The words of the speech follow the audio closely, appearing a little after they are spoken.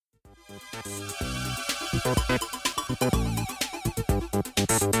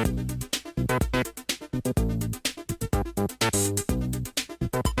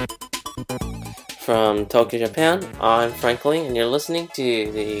From Tokyo, Japan, I'm Franklin, and you're listening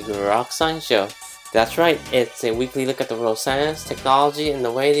to the Rock Science Show. That's right, it's a weekly look at the world of science, technology, and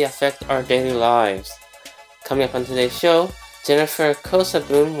the way they affect our daily lives. Coming up on today's show, Jennifer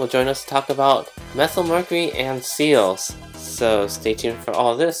Kosaboom will join us to talk about methylmercury and seals. So stay tuned for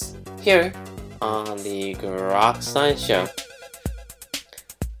all this here on the Rock Science Show.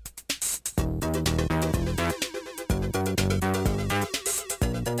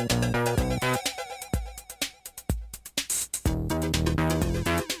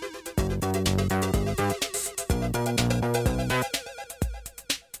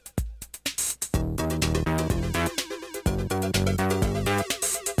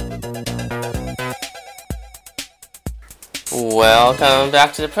 Welcome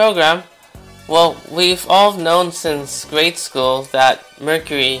back to the program. Well, we've all known since grade school that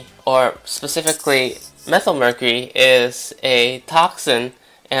mercury, or specifically methylmercury, is a toxin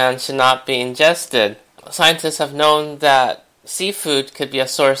and should not be ingested. Scientists have known that seafood could be a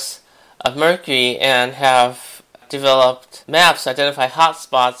source of mercury and have developed maps to identify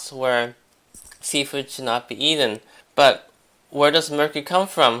hotspots where seafood should not be eaten. But where does mercury come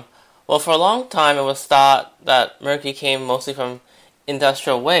from? Well, for a long time it was thought that mercury came mostly from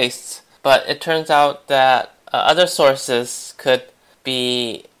industrial wastes, but it turns out that other sources could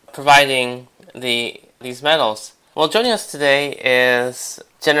be providing these metals. Well, joining us today is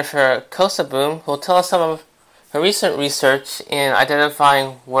Jennifer Kosaboom, who will tell us some of her recent research in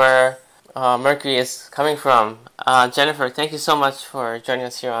identifying where mercury is coming from. Jennifer, thank you so much for joining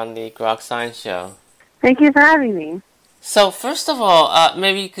us here on the Grok Science Show. Thank you for having me. So first of all,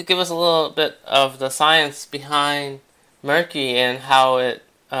 maybe you could give us a little bit of the science behind mercury and how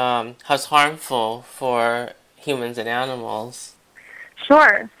it's harmful for humans and animals.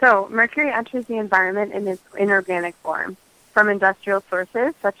 Sure. So mercury enters the environment in its inorganic form from industrial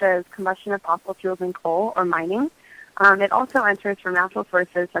sources such as combustion of fossil fuels and coal or mining. It also enters from natural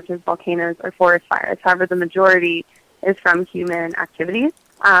sources such as volcanoes or forest fires. However, the majority is from human activities.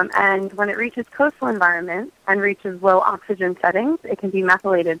 And when it reaches coastal environments and reaches low oxygen settings, it can be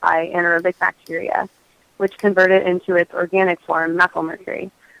methylated by anaerobic bacteria, which convert it into its organic form,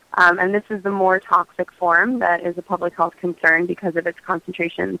 methylmercury. And this is the more toxic form that is a public health concern because of its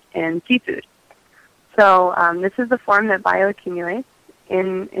concentrations in seafood. So this is the form that bioaccumulates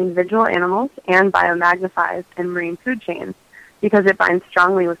in individual animals and biomagnifies in marine food chains because it binds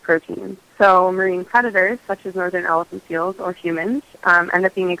strongly with proteins. So marine predators, such as northern elephant seals or humans, end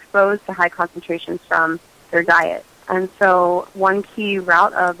up being exposed to high concentrations from their diet. And so one key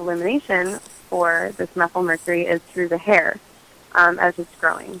route of elimination for this methylmercury is through the hair as it's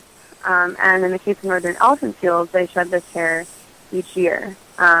growing. And in the case of northern elephant seals, they shed this hair each year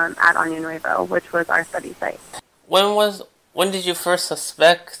at Año Nuevo, which was our study site. When did you first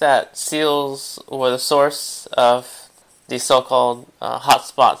suspect that seals were the source of these so-called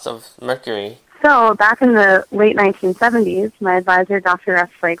hotspots of mercury? So back in the late 1970s, my advisor, Dr. Russ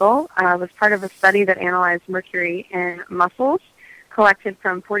Flegel, was part of a study that analyzed mercury in mussels collected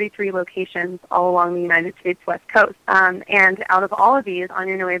from 43 locations all along the United States West Coast. And out of all of these,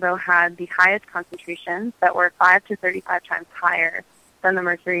 Año Nuevo had the highest concentrations that were 5 to 35 times higher than the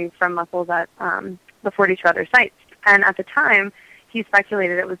mercury from mussels at the 42 other sites. And at the time, he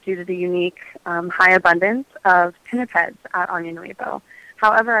speculated it was due to the unique high abundance of pinnipeds at Año Nuevo.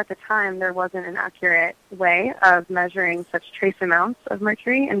 However, at the time, there wasn't an accurate way of measuring such trace amounts of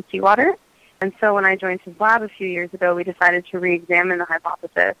mercury in seawater. And so when I joined his lab a few years ago, we decided to re-examine the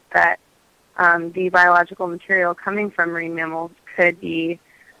hypothesis that the biological material coming from marine mammals could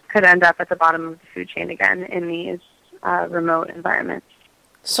end up at the bottom of the food chain again in these remote environments.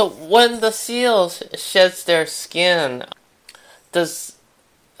 So when the seal sheds their skin, does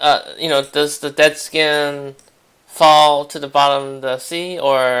the dead skin fall to the bottom of the sea,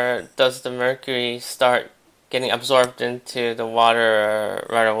 or does the mercury start getting absorbed into the water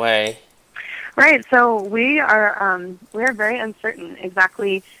right away? Right. So we are very uncertain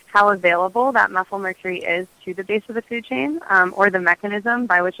exactly how available that methylmercury is to the base of the food chain, or the mechanism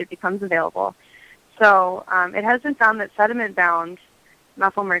by which it becomes available. So it has been found that sediment-bound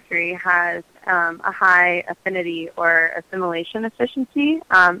methylmercury has a high affinity or assimilation efficiency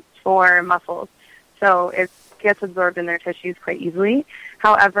for mussels. So it gets absorbed in their tissues quite easily.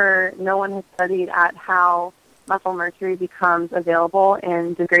 However, no one has studied at how methylmercury becomes available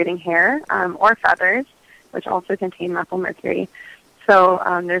in degrading hair or feathers, which also contain methylmercury. So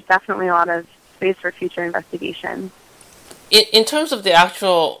there's definitely a lot of space for future investigation. In terms of the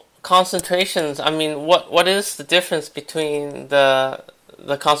actual concentrations, I mean, what is the difference between the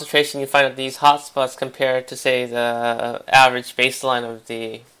concentration you find at these hotspots compared to, say, the average baseline of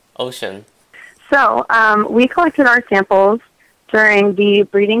the ocean? So we collected our samples during the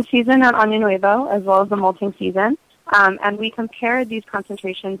breeding season at Año Nuevo as well as the molting season, and we compared these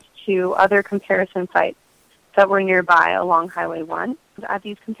concentrations to other comparison sites that were nearby along Highway 1. At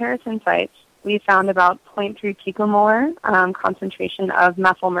these comparison sites, we found about 0.3 picomolar concentration of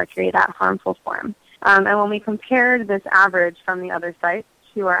methyl mercury, that harmful form. And when we compared this average from the other sites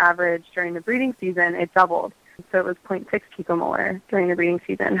to our average during the breeding season, it doubled. So it was 0.6 picomolar during the breeding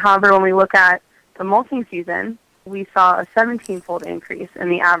season. However, when we look at the molting season, we saw a 17-fold increase in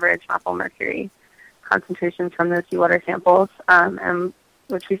the average methyl mercury concentrations from those seawater samples, and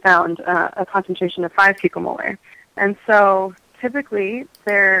which we found a concentration of 5 picomolar. And so typically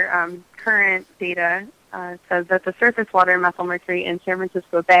their current data says that the surface water methyl mercury in San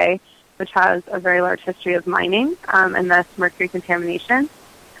Francisco Bay, which has a very large history of mining and thus mercury contamination,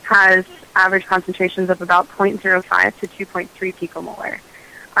 has average concentrations of about 0.05 to 2.3 picomolar.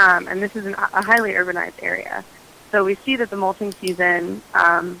 And this is a highly urbanized area. So we see that the molting season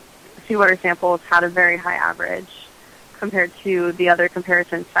seawater samples had a very high average compared to the other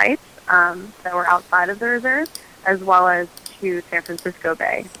comparison sites that were outside of the reserve, as well as to San Francisco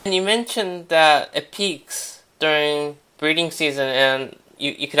Bay. And you mentioned that it peaks during breeding season, and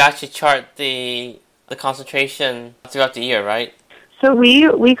you could actually chart the concentration throughout the year, right? So we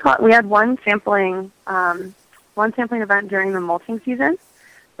had one sampling event during the molting season,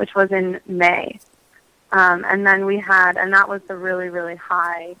 which was in May, and then that was the really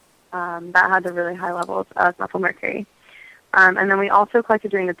high. That had the really high levels of methyl mercury. And then we also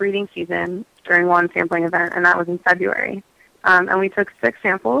collected during the breeding season during one sampling event, and that was in February. And we took 6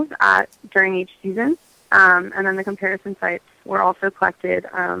 samples during each season, and then the comparison sites were also collected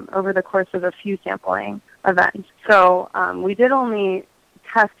over the course of a few sampling events. So we did only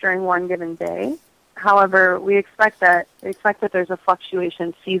test during one given day. However, we expect that there's a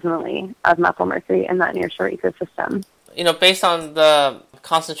fluctuation seasonally of methyl mercury in that nearshore ecosystem. Based on the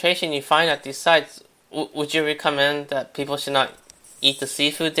concentration you find at these sites, would you recommend that people should not eat the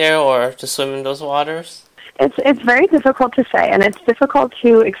seafood there or to swim in those waters? It's very difficult to say, and it's difficult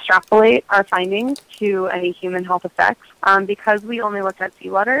to extrapolate our findings to any human health effects because we only looked at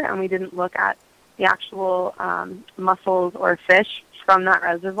seawater and we didn't look at the actual mussels or fish from that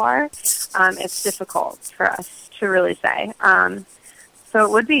reservoir. It's difficult for us to really say. So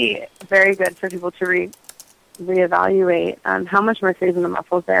it would be very good for people to reevaluate how much mercury is in the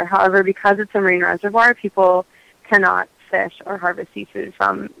mussels there. However, because it's a marine reservoir, people cannot fish or harvest seafood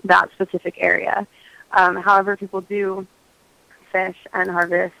from that specific area. However, people do fish and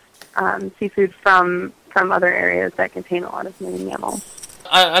harvest seafood from other areas that contain a lot of marine mammals.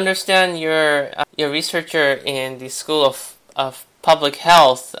 I understand you're a researcher in the School of Public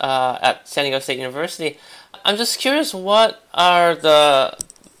Health at San Diego State University. I'm just curious, what are the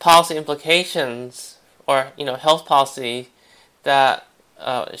policy implications or health policy that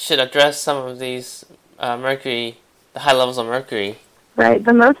should address some of these the high levels of mercury? Right.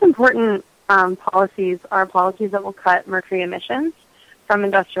 The most important policies are policies that will cut mercury emissions from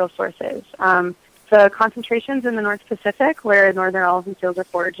industrial sources. The concentrations in the North Pacific, where northern elephant seals are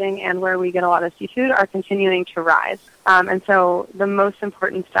foraging and where we get a lot of seafood, are continuing to rise. And so the most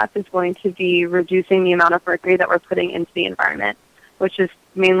important step is going to be reducing the amount of mercury that we're putting into the environment, which is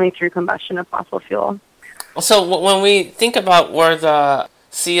mainly through combustion of fossil fuel. So when we think about where the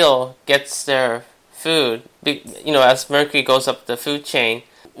seal gets their food, as mercury goes up the food chain,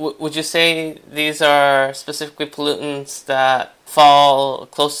 would you say these are specifically pollutants that fall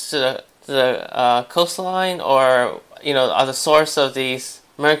close to the coastline, or are the source of these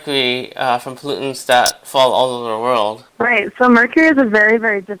mercury from pollutants that fall all over the world? Right. So mercury is a very,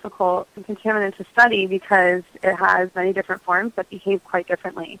 very difficult contaminant to study because it has many different forms that behave quite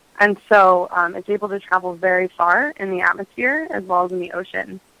differently. And so it's able to travel very far in the atmosphere as well as in the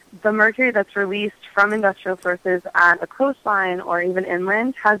ocean. The mercury that's released from industrial sources at a coastline or even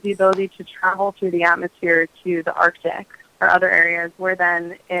inland has the ability to travel through the atmosphere to the Arctic or other areas where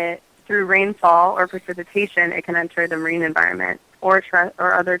then through rainfall or precipitation, it can enter the marine environment or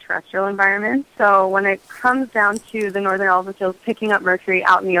other terrestrial environments. So when it comes down to the northern elephant seals picking up mercury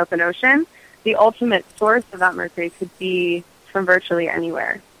out in the open ocean, the ultimate source of that mercury could be from virtually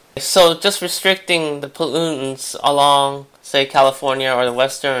anywhere. So just restricting the pollutants along, say, California or the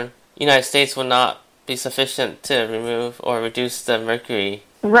western United States would not be sufficient to remove or reduce the mercury.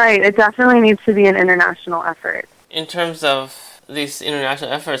 Right. It definitely needs to be an international effort. In terms of these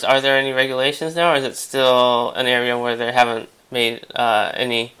international efforts, are there any regulations now, or is it still an area where they haven't made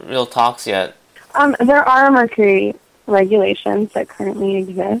any real talks yet. There are mercury regulations that currently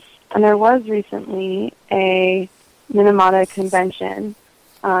exist, and there was recently a Minamata Convention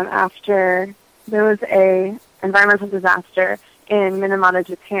after there was a environmental disaster in Minamata,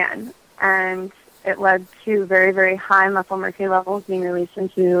 Japan, and it led to very, very high methylmercury levels being released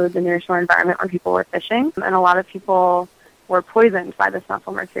into the nearshore environment where people were fishing, and a lot of people were poisoned by this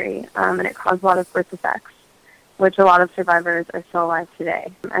methylmercury, and it caused a lot of birth defects, which a lot of survivors are still alive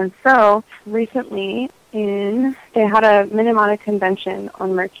today. And so recently, they had a Minamata Convention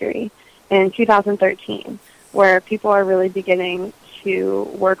on mercury in 2013, where people are really beginning to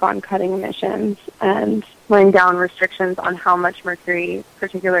work on cutting emissions and laying down restrictions on how much mercury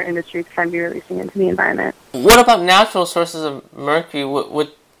particular industries can be releasing into the environment. What about natural sources of mercury? Would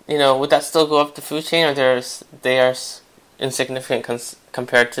that still go up the food chain, or they are insignificant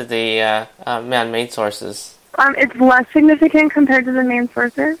compared to the man-made sources? It's less significant compared to the main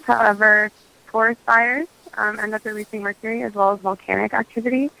sources. However, forest fires end up releasing mercury, as well as volcanic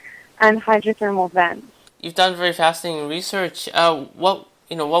activity and hydrothermal vents. You've done very fascinating research. What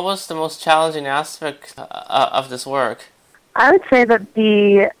was the most challenging aspect of this work? I would say that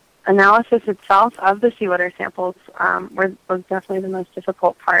the analysis itself of the seawater samples was definitely the most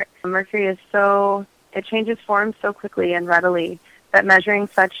difficult part. Mercury it changes form so quickly and readily that measuring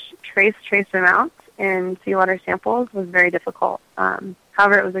such trace amounts in seawater samples was very difficult.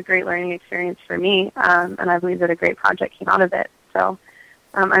 However, it was a great learning experience for me, and I believe that a great project came out of it. So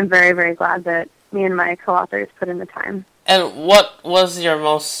I'm very, very glad that me and my co-authors put in the time. And what was your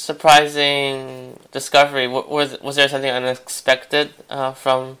most surprising discovery? Was there something unexpected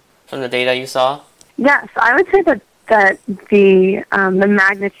from the data you saw? Yes, I would say that the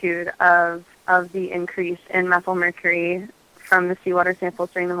magnitude of the increase in methylmercury from the seawater samples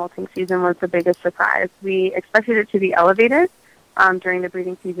during the molting season was the biggest surprise. We expected it to be elevated during the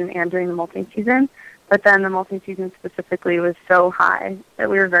breeding season and during the molting season, but then the molting season specifically was so high that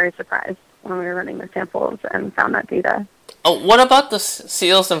we were very surprised when we were running the samples and found that data. Oh, what about the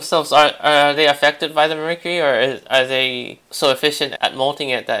seals themselves? Are they affected by the mercury, or are they so efficient at molting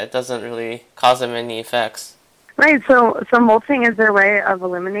it that it doesn't really cause them any effects? Right, so molting is their way of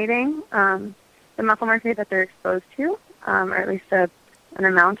eliminating the methylmercury that they're exposed to, or at least an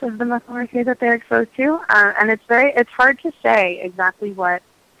amount of the methylmercury that they're exposed to. And it's hard to say exactly what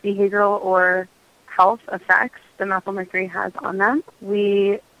behavioral or health effects the methylmercury has on them.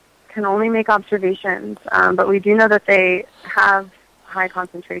 We can only make observations, but we do know that they have high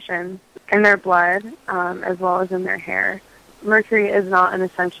concentrations in their blood as well as in their hair. Mercury is not an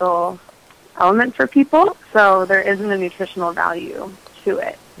essential element for people, so there isn't a nutritional value to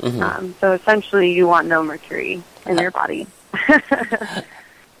it. Mm-hmm. So essentially, you want no mercury in your body.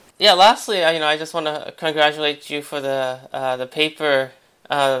 Yeah. Lastly, I just want to congratulate you for the paper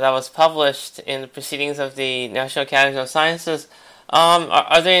that was published in the Proceedings of the National Academy of Sciences.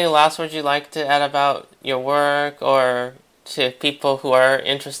 Are there any last words you'd like to add about your work, or to people who are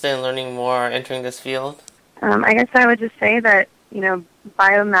interested in learning more, entering this field? I guess I would just say that,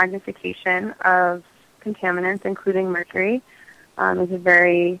 biomagnification of contaminants, including mercury, is a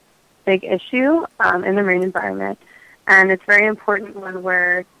very big issue in the marine environment. And it's very important when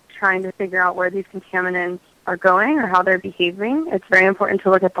we're trying to figure out where these contaminants are going or how they're behaving. It's very important to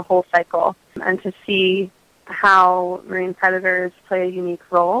look at the whole cycle and to see how marine predators play a unique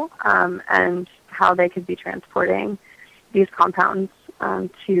role and how they could be transporting these compounds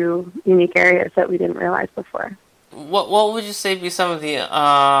to unique areas that we didn't realize before. What would you say be some of the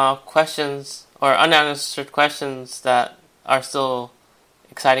questions or unanswered questions that are still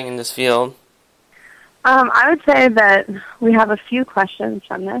exciting in this field? I would say that we have a few questions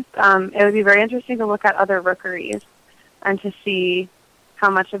from this. It would be very interesting to look at other rookeries and to see how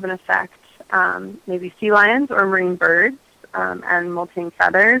much of an effect maybe sea lions or marine birds and molting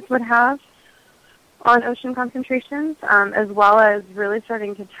feathers would have on ocean concentrations, as well as really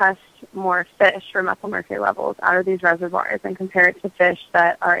starting to test more fish for methylmercury levels out of these reservoirs and compare it to fish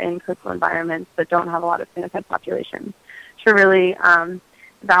that are in coastal environments that don't have a lot of cyanide populations to really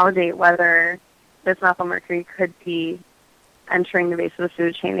validate whether this methylmercury could be entering the base of the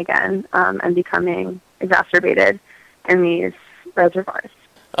food chain again and becoming exacerbated in these reservoirs.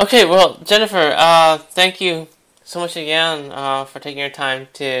 Okay, well, Jennifer, thank you so much again for taking your time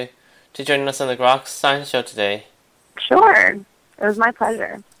to join us on the Grok Science Show today. Sure. It was my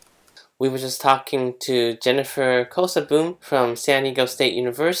pleasure. we were just talking to Jennifer Kosaboom from San Diego State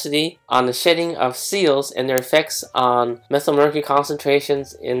University on the shedding of seals and their effects on methylmercury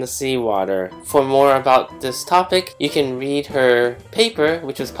concentrations in the seawater. For more about this topic, you can read her paper,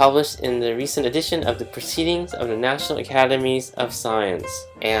 which was published in the recent edition of the Proceedings of the National Academies of Science.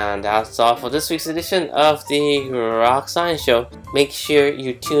 And that's all for this week's edition of the Grok Science Show. Make sure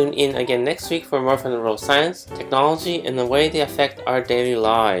you tune in again next week for more from the world of science, technology, and the way they affect our daily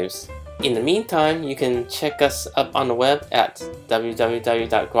lives. In the meantime, you can check us up on the web at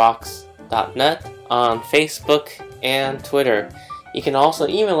www.groks.net, on Facebook and Twitter. You can also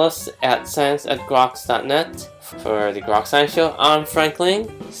email us at science@groks.net. For the Grok Science Show, I'm Frank Ling.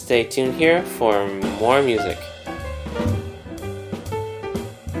 Stay tuned here for more music.